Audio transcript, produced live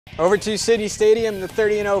Over to City Stadium, the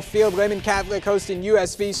 30-0 field, Lehman Catholic hosting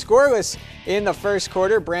USV scoreless in the first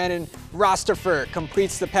quarter. Brandon Rostifer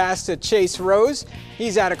completes the pass to Chase Rose.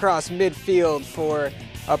 He's out across midfield for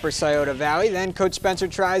Upper Scioto Valley. Then Coach Spencer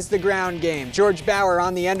tries the ground game. George Bauer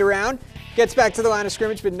on the end around, gets back to the line of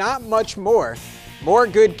scrimmage, but not much more. More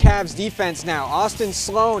good Cavs defense now. Austin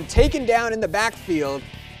Sloan taken down in the backfield.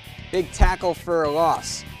 Big tackle for a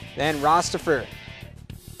loss. Then Rostifer,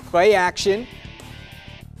 play action.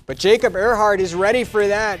 But Jacob Earhart is ready for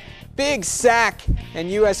that. Big sack, and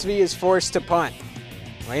USV is forced to punt.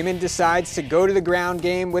 Lehman decides to go to the ground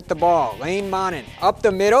game with the ball. Lane Monin up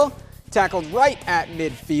the middle, tackled right at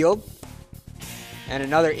midfield. And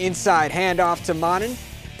another inside handoff to Monin.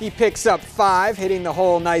 He picks up 5, hitting the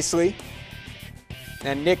hole nicely.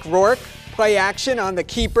 And Nick Rourke, play action on the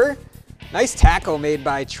keeper. Nice tackle made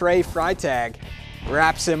by Trey Freitag.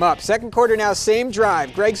 Wraps him up. Second quarter now, same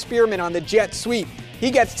drive. Greg Spearman on the jet sweep. He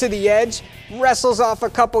gets to the edge, wrestles off a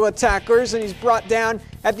couple of tacklers, and he's brought down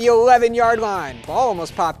at the 11-yard line. Ball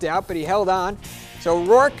almost popped out, but he held on. So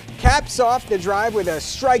Rourke caps off the drive with a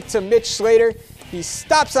strike to Mitch Slater. He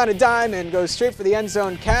stops on a dime and goes straight for the end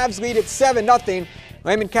zone. Cavs lead at 7-0.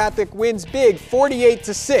 Lehman Catholic wins big,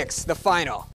 48-6, the final.